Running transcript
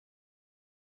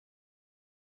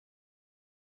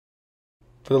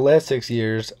For the last 6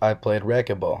 years, I played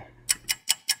racquetball.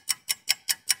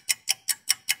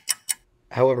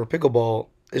 However, pickleball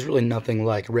is really nothing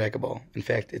like racquetball. In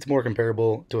fact, it's more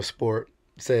comparable to a sport,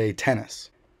 say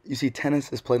tennis. You see,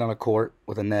 tennis is played on a court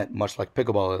with a net, much like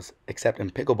pickleball is, except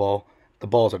in pickleball, the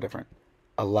balls are different.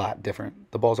 A lot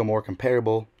different. The balls are more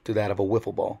comparable to that of a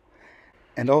wiffle ball.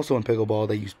 And also in pickleball,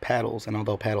 they use paddles, and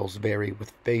although paddles vary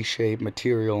with face shape,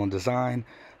 material, and design,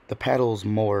 the paddle's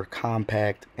more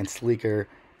compact and sleeker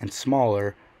and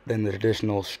smaller than the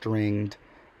traditional stringed,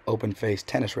 open-faced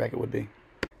tennis racket would be.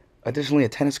 Additionally, a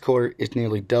tennis court is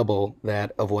nearly double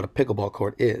that of what a pickleball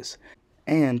court is.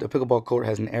 And a pickleball court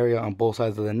has an area on both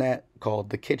sides of the net called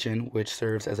the kitchen, which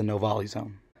serves as a no volley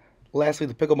zone. Lastly,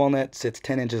 the pickleball net sits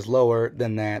 10 inches lower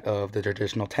than that of the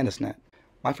traditional tennis net.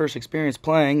 My first experience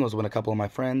playing was when a couple of my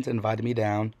friends invited me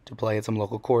down to play at some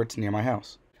local courts near my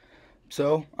house.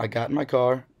 So I got in my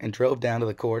car and drove down to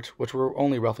the courts, which were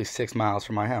only roughly 6 miles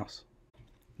from my house.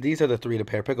 These are the three to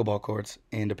pair pickleball courts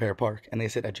in De Pere Park, and they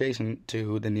sit adjacent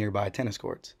to the nearby tennis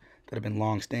courts that have been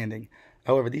long standing.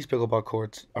 However, these pickleball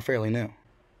courts are fairly new.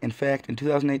 In fact, in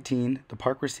 2018, the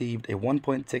park received a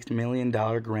 $1.6 million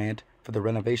grant for the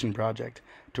renovation project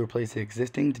to replace the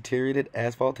existing deteriorated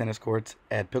asphalt tennis courts,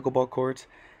 add pickleball courts,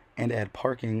 and add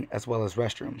parking as well as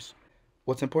restrooms.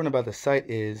 What's important about the site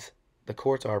is the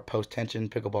courts are post-tension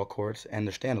pickleball courts and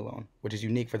they're standalone, which is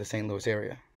unique for the St. Louis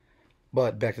area.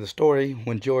 But back to the story,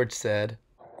 when George said,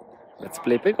 Let's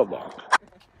play pickleball.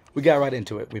 we got right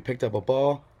into it. We picked up a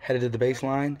ball, headed to the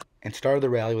baseline, and started the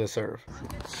rally with a serve.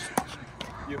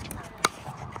 You.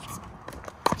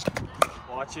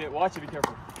 Watch it, be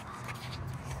careful.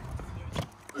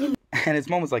 And it's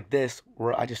moments like this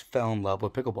where I just fell in love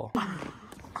with pickleball.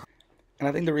 And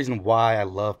I think the reason why I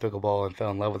love pickleball and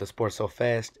fell in love with the sport so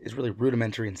fast is really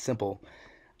rudimentary and simple.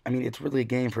 I mean, it's really a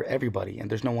game for everybody, and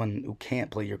there's no one who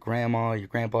can't play. Your grandma, your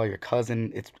grandpa, your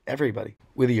cousin, it's everybody.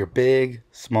 Whether you're big,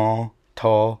 small,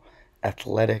 tall,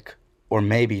 athletic, or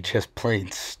maybe just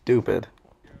plain stupid.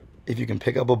 If you can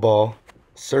pick up a ball,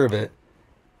 serve it,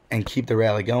 and keep the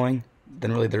rally going,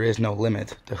 then really there is no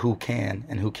limit to who can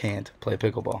and who can't play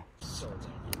pickleball.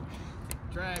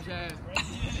 Trash ass.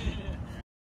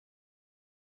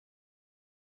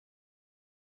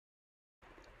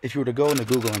 If you were to go into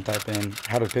Google and type in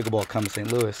how did pickleball come to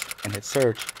St. Louis and hit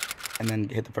search and then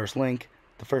hit the first link,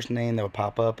 the first name that would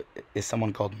pop up is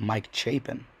someone called Mike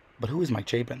Chapin. But who is Mike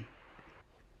Chapin?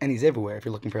 And he's everywhere. If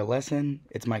you're looking for a lesson,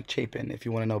 it's Mike Chapin. If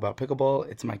you want to know about pickleball,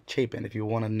 it's Mike Chapin. If you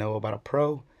want to know about a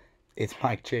pro, it's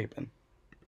Mike Chapin.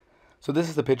 So this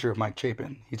is the picture of Mike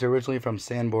Chapin. He's originally from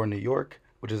Sanborn, New York,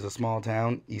 which is a small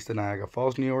town east of Niagara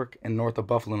Falls, New York, and north of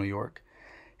Buffalo, New York.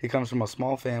 He comes from a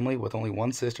small family with only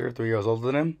one sister, 3 years older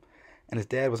than him, and his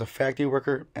dad was a factory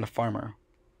worker and a farmer.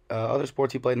 Other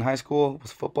sports he played in high school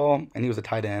was football, and he was a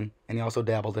tight end, and he also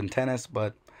dabbled in tennis,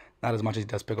 but not as much as he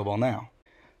does pickleball now.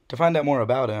 To find out more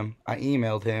about him, I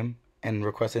emailed him and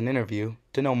requested an interview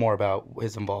to know more about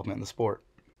his involvement in the sport.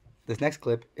 This next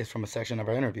clip is from a section of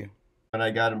our interview. When I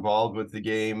got involved with the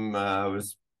game, I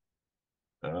was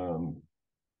um,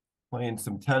 playing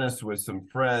some tennis with some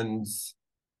friends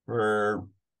for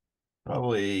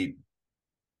probably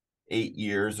 8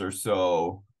 years or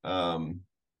so.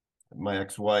 My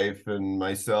ex-wife and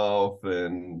myself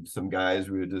and some guys,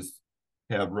 we would just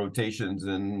have rotations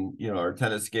in, our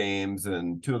tennis games.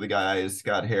 And two of the guys,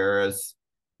 Scott Harris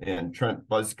and Trent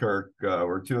Buskirk,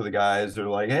 were two of the guys that are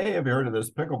like, hey, have you heard of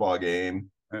this pickleball game?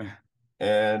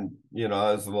 And,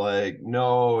 I was like,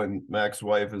 no. And my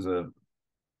ex-wife is a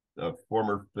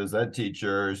former phys ed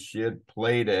teacher. She had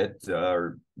played it,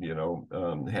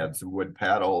 had some wood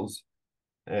paddles.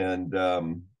 And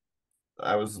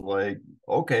I was like,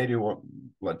 okay,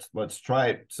 let's try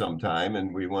it sometime.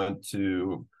 And we went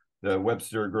to the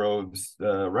Webster Groves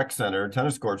Rec Center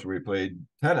tennis courts where we played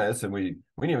tennis, and we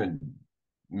didn't even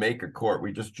make a court.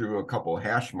 We just drew a couple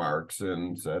hash marks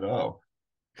and said, oh,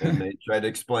 and they tried to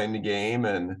explain the game,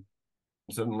 and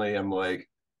suddenly I'm like,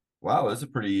 wow, this is a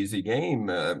pretty easy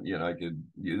game. I could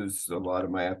use a lot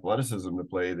of my athleticism to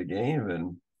play the game,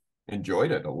 and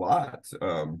enjoyed it a lot.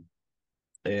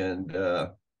 And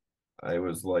I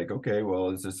was like, okay,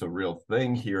 well, is this a real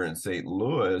thing here in St.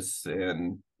 Louis?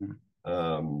 And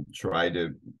try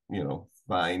to,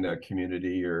 find a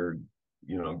community or,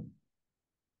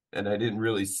 and I didn't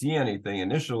really see anything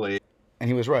initially. And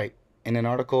he was right. In an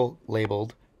article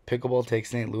labeled Pickleball Takes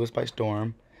St. Louis by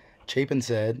Storm, Chapin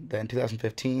said that in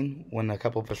 2015, when a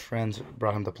couple of his friends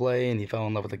brought him to play and he fell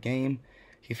in love with the game,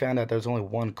 he found out there was only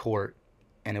one court,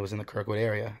 and it was in the Kirkwood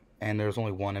area, and there was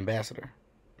only one ambassador.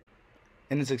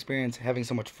 In his experience having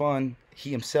so much fun,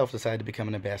 he himself decided to become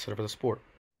an ambassador for the sport.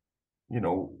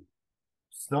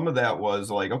 some of that was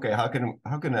like, okay, how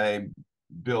can I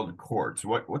build courts?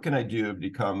 What can I do to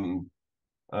become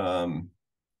um,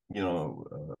 you know,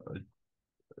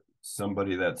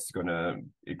 somebody that's going to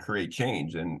create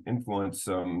change and influence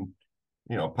some,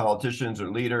 politicians or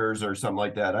leaders or something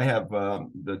like that. I have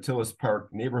the Tillis Park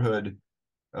neighborhood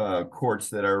courts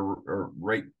that are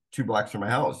right 2 blocks from my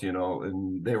house,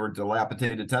 and they were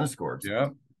dilapidated tennis courts, Yeah.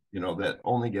 that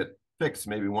only get fixed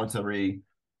maybe once every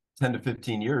 10 to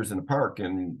 15 years in the park.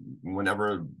 And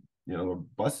whenever, they're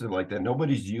busted like that,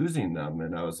 nobody's using them.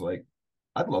 And I was like,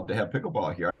 I'd love to have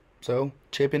pickleball here. So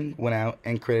Chapin went out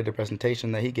and created a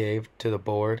presentation that he gave to the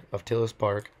board of Tillis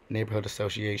Park Neighborhood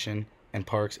Association and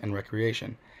Parks and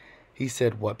Recreation. He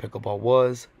said what pickleball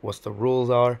was, what the rules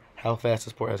are, how fast the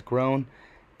sport has grown,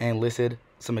 and listed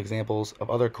some examples of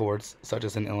other courts, such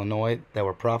as in Illinois, that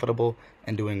were profitable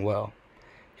and doing well.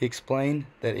 He explained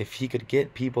that if he could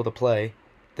get people to play,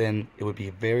 then it would be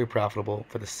very profitable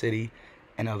for the city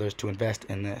and others to invest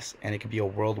in this, and it could be a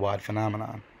worldwide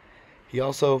phenomenon. He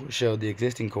also showed the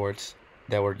existing courts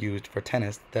that were used for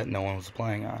tennis that no one was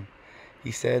playing on.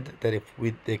 He said that if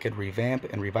they could revamp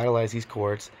and revitalize these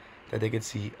courts, that they could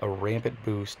see a rampant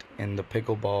boost in the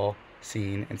pickleball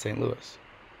scene in St. Louis.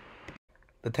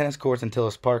 The tennis courts in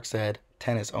Tillis Park said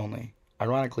tennis only.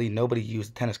 Ironically, nobody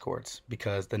used the tennis courts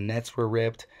because the nets were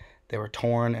ripped, they were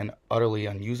torn and utterly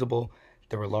unusable.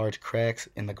 There were large cracks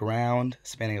in the ground,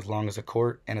 spanning as long as a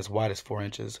court and as wide as 4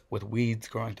 inches, with weeds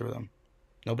growing through them.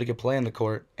 Nobody could play in the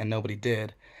court, and nobody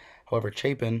did. However,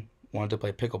 Chapin wanted to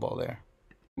play pickleball there.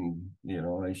 And,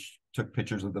 I took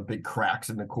pictures of the big cracks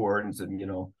in the court and said,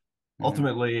 Mhm.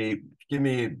 ultimately, give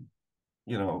me,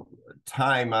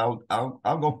 time. I'll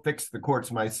go fix the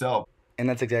courts myself. And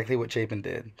that's exactly what Chapin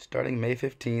did. Starting May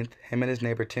 15th, him and his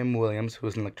neighbor Tim Williams, who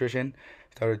was an electrician,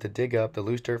 started to dig up the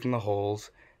loose dirt from the holes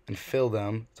and fill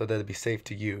them so that it'd be safe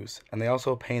to use. And they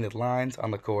also painted lines on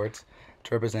the courts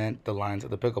to represent the lines of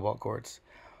the pickleball courts.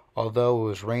 Although it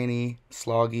was rainy,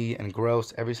 sloggy, and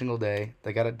gross every single day,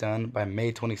 they got it done by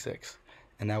May 26th.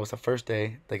 And that was the first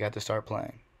day they got to start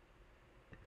playing.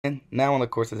 And now on the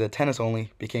courts that tennis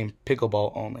only became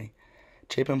pickleball only.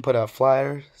 Chapin put out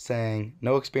flyers saying,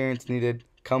 no experience needed,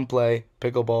 come play,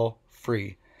 pickleball,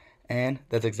 free. And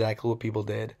that's exactly what people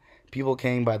did. People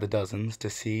came by the dozens to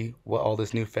see what all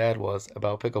this new fad was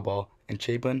about pickleball, and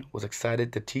Chapin was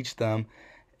excited to teach them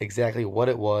exactly what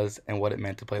it was and what it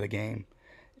meant to play the game.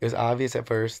 It was obvious at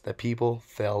first that people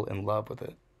fell in love with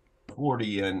it.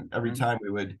 40, and every time we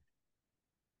would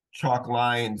chalk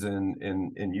lines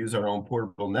and use our own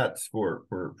portable nets for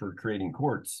creating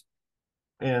courts.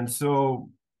 And so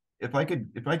if I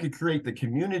could create the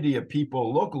community of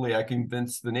people locally, I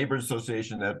convinced the neighbors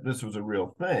association that this was a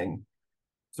real thing.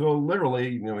 So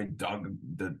literally, we dug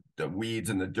the weeds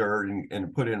and the dirt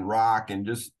and put in rock and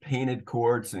just painted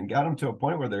courts and got them to a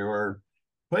point where they were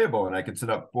playable, and I could set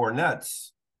up 4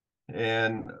 nets.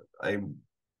 And I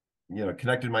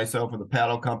connected myself with a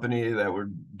paddle company that were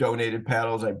donated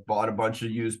paddles. I bought a bunch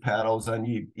of used paddles on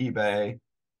eBay,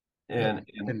 and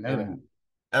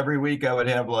every week I would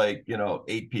have like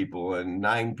 8 people and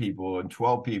 9 people and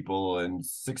 12 people and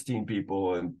 16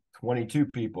 people and 22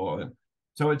 people, and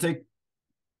so it'd take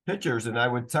pictures and I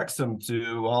would text them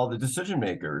to all the decision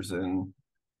makers. And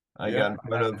I got in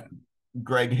front of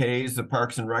Greg Hayes, the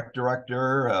Parks and Rec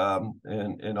director,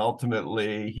 and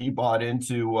ultimately he bought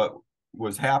into what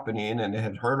was happening and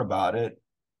had heard about it.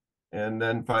 And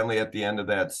then finally, at the end of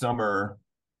that summer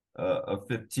of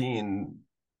 15,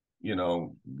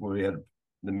 we had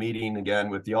the meeting again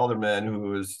with the alderman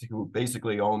who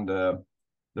basically owned the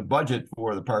budget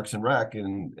for the Parks and Rec,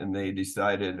 and they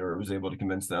decided, or was able to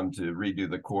convince them to redo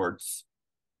the courts,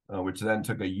 which then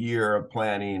took a year of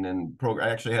planning and program.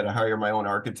 I actually had to hire my own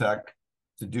architect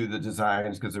to do the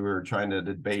designs because we were trying to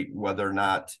debate whether or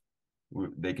not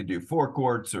they could do 4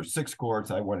 courts or 6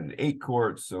 courts. I wanted 8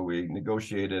 courts, so we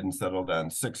negotiated and settled on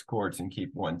 6 courts and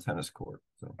keep 1 tennis court.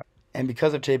 So. And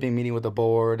because of Chapin meeting with the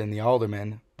board and the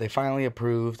aldermen, they finally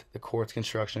approved the court's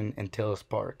construction in Tillis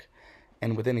Park.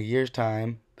 And within a year's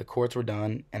time, the courts were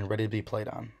done and ready to be played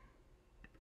on.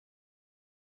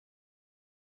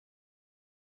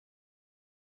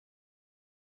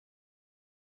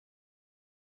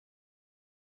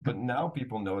 But now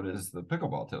people know it as the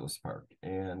Pickleball Tillis Park,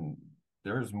 and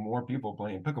there's more people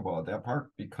playing pickleball at that park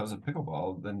because of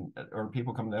pickleball or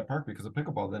people come to that park because of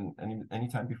pickleball than any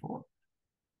time before.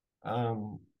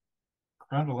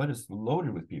 Crowd is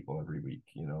loaded with people every week,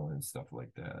 and stuff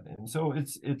like that. And so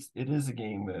it is a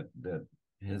game that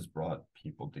has brought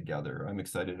people together. I'm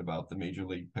excited about the Major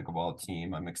League Pickleball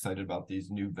team. I'm excited about these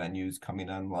new venues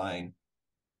coming online.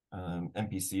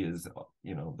 MPC is,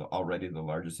 already the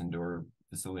largest indoor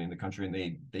facility in the country, and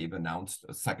they've announced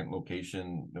a second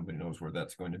location. Nobody knows where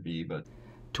that's going to be, but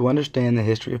To understand the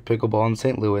history of pickleball in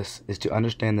St. Louis is to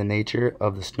understand the nature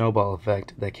of the snowball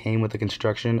effect that came with the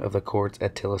construction of the courts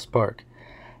at Tillis Park.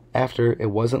 After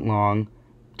it wasn't long,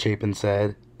 Chapin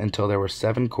said, until there were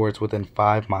 7 courts within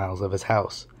 5 miles of his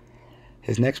house.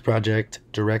 His next project,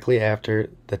 directly after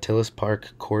the Tillis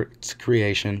Park court's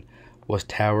creation, was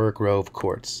Tower Grove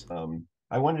Courts.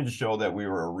 I wanted to show that we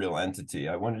were a real entity.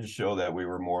 I wanted to show that we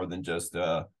were more than just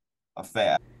a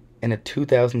fad. In a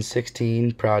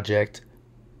 2016 project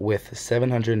with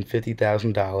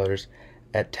 $750,000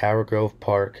 at Tower Grove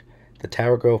Park, the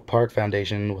Tower Grove Park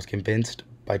Foundation was convinced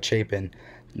by Chapin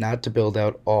not to build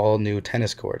out all new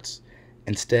tennis courts.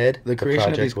 Instead, the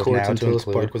creation of these courts in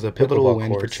Tillis Park was a pivotal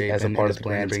win for Chapin as a part of the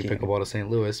plan to bring pickleball to St.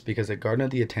 Louis because it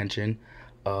garnered the attention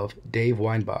of Dave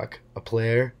Weinbach, a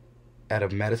player out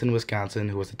of Madison, Wisconsin,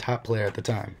 who was the top player at the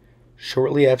time.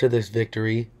 Shortly after this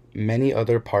victory, many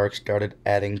other parks started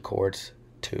adding courts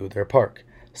to their park,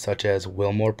 such as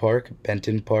Wilmore Park,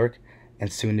 Benton Park,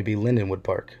 and soon-to-be Lindenwood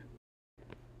Park.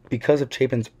 Because of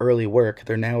Chapin's early work,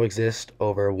 there now exist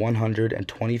over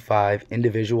 125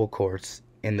 individual courts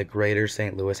in the greater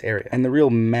St. Louis area. And the real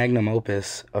magnum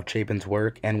opus of Chapin's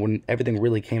work, and when everything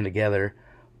really came together,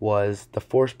 was the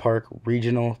Forest Park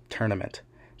Regional Tournament.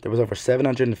 There was over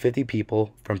 750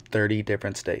 people from 30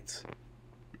 different states.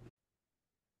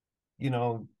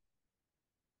 10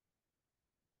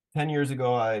 years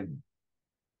ago, I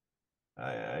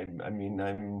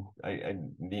didn't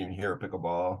even hear of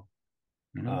pickleball.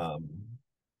 Mm-hmm.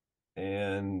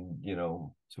 And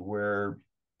to where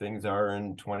things are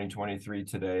in 2023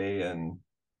 today, and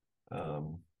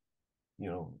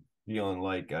feeling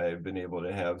like I've been able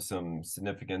to have some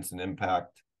significance and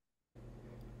impact.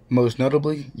 Most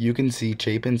notably, you can see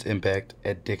Chapin's impact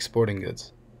at Dick's Sporting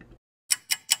Goods.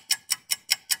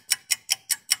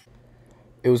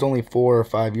 It was only 4 or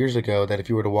 5 years ago that if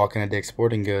you were to walk into Dick's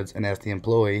Sporting Goods and ask the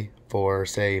employee for,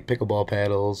 say, pickleball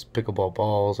paddles, pickleball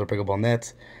balls, or pickleball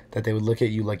nets, that they would look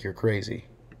at you like you're crazy.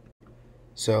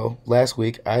 So, last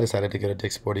week, I decided to go to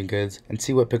Dick's Sporting Goods and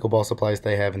see what pickleball supplies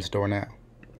they have in store now.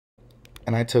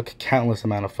 And I took countless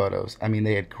amount of photos. I mean,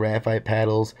 they had graphite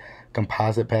paddles,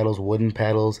 composite paddles, wooden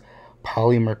paddles,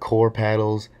 polymer core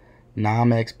paddles,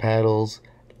 Nomex paddles,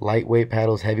 lightweight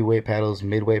paddles, heavyweight paddles,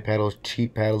 midweight paddles,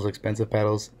 cheap paddles, expensive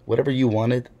paddles. Whatever you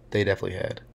wanted, they definitely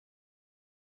had.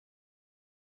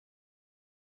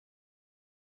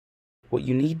 What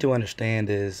you need to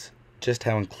understand is just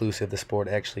how inclusive the sport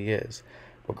actually is.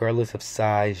 Regardless of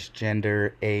size,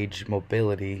 gender, age,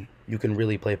 mobility, you can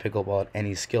really play pickleball at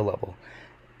any skill level.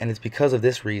 And it's because of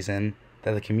this reason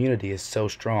that the community is so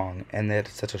strong and that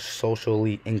it's such a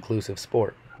socially inclusive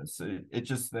sport. It's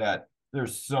just that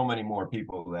there's so many more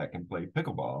people that can play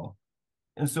pickleball.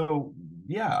 And so,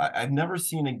 yeah, I've never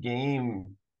seen a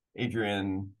game,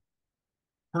 Adrian,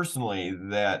 personally,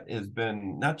 that has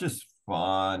been not just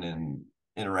fun and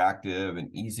interactive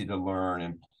and easy to learn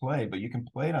and play, but you can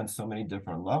play it on so many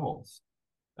different levels.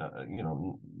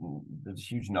 There's a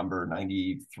huge number,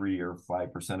 93 or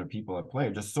 5% of people that play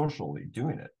are just socially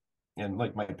doing it. And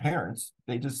like my parents,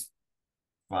 they just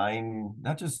find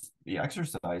not just the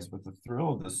exercise, but the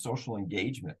thrill of the social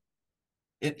engagement.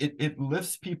 It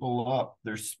lifts people up,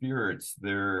 their spirits,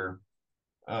 their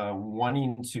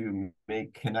wanting to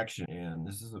make connection. And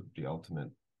this is the ultimate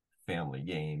family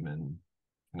game and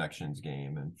connections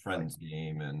game and friends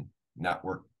game and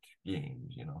network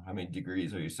games. How many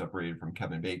degrees are you separated from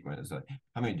Kevin Bacon? Is like,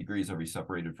 how many degrees are we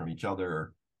separated from each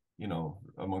other,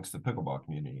 amongst the pickleball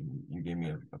community? You gave me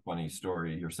a funny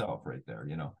story yourself right there.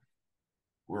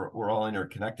 We're all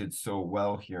interconnected so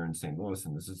well here in St. Louis,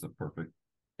 and this is the perfect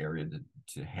area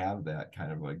to have that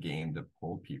kind of a game to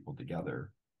pull people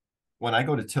together. When I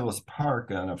go to Tillis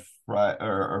Park on a Friday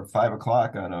or 5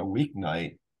 o'clock on a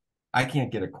weeknight, I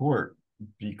can't get a court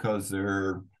because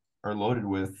they're loaded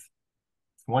with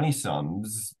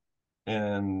 20-somes,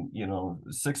 and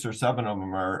 6 or 7 of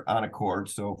them are on a court,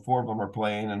 so 4 of them are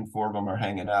playing and 4 of them are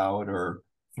hanging out, or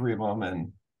 3 of them,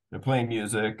 and they're playing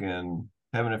music and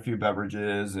having a few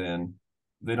beverages, and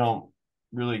they don't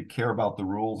really care about the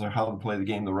rules or how to play the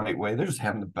game the right way. They're just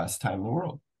having the best time in the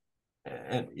world.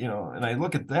 And and I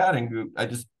look at that and I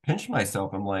just pinch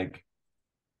myself. I'm like,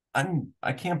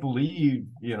 I can't believe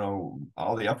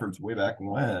all the efforts way back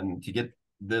when to get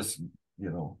this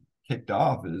kicked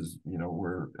off is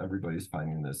where everybody's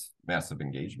finding this massive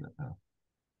engagement now.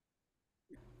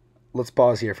 Let's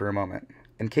pause here for a moment.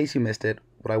 In case you missed it,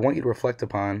 what I want you to reflect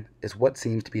upon is what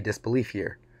seems to be disbelief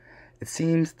here. It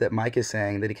seems that Mike is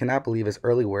saying that he cannot believe his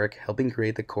early work helping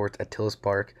create the courts at Tillis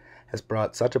Park has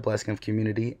brought such a blessing of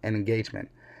community and engagement,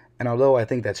 And although I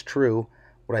think that's true,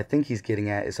 what I think he's getting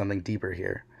at is something deeper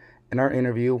here. In our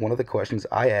interview, one of the questions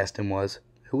I asked him was,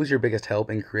 who was your biggest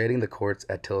help in creating the courts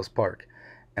at Tillis Park?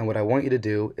 And what I want you to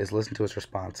do is listen to his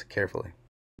response carefully.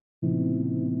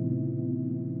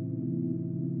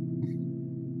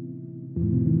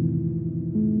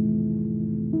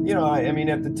 I mean,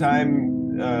 at the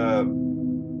time,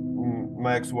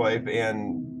 my ex-wife,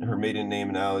 and her maiden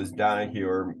name now is Donahue,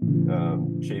 or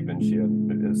Chapin, she had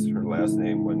is her last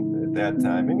name. When at that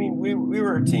time, I mean, we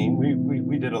were a team.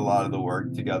 We did a lot of the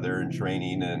work together in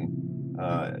training, and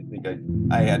I think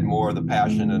I had more of the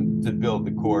passion to build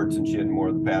the courts, and she had more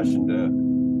of the passion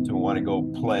to want to go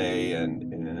play, and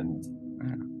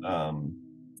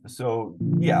so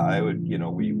yeah, I would,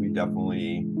 we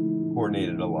definitely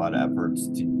coordinated a lot of efforts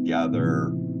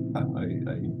together.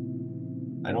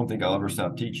 I don't think I'll ever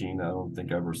stop teaching. I don't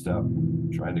think I ever stop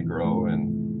trying to grow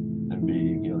and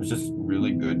be, there's just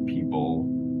really good people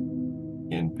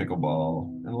in pickleball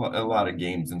and a lot of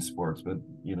games and sports, but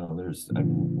I've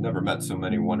never met so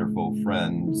many wonderful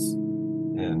friends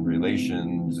and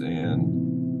relations.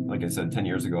 And like I said, 10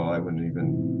 years ago, I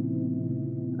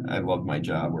loved my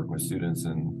job, working with students,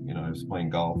 and I was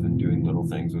playing golf and doing little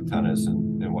things with tennis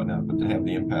and whatnot. But to have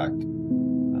the impact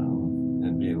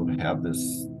and be able to have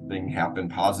this thing happen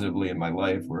positively in my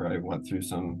life, where I went through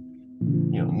some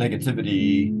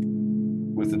negativity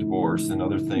with the divorce and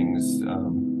other things,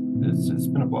 it's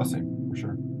been a blessing for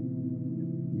sure.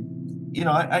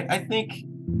 I think,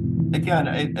 again,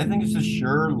 I think it's a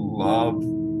sure love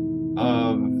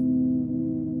of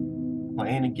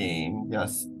playing a game.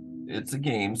 Yes, it's a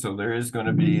game, so there is going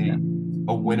to be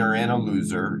a winner and a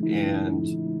loser. And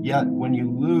yet, when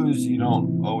you lose, you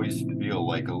don't always feel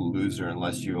like a loser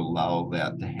unless you allow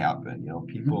that to happen.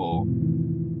 People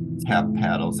tap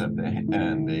paddles at the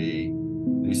end. They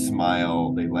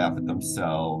smile. They laugh at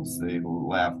themselves. They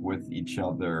laugh with each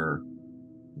other.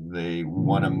 They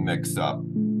want to mix up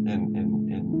and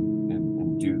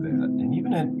do that. And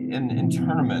even in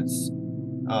tournaments,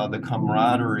 the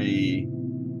camaraderie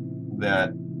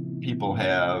that people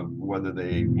have, whether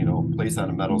they place on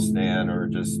a medal stand or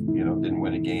just didn't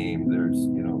win a game, there's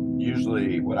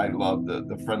usually, what I love,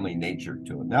 the friendly nature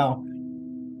to it. Now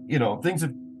things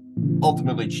have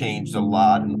ultimately changed a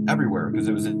lot and everywhere, because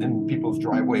it was in people's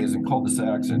driveways and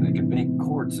cul-de-sacs, and they could make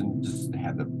courts and just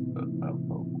have a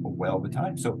well of a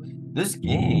time. So this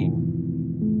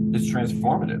game is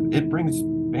transformative. It brings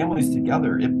families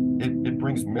together. It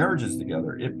brings marriages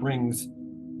together. It brings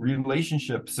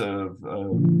relationships of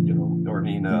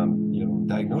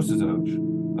diagnosis of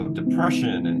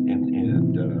depression and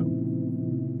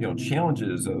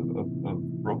challenges of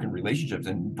broken relationships,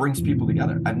 and brings people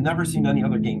together. I've never seen any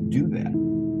other game do that.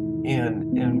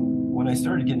 And when I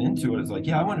started getting into it, it's like,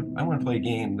 yeah, I want to play a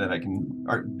game that I can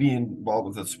be involved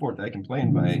with, a sport that I can play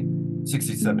in my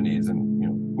 60s, 70s, and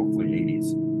hopefully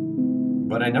 80s.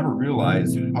 But I never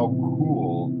realized how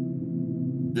cool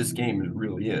this game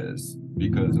really is,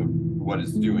 because of what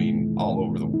it's doing all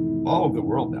over the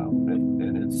world now,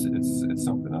 and it's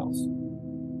something else.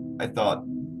 I thought,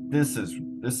 this is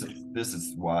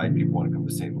why people want to come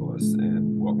to St. Louis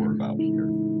and what we're about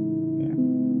here.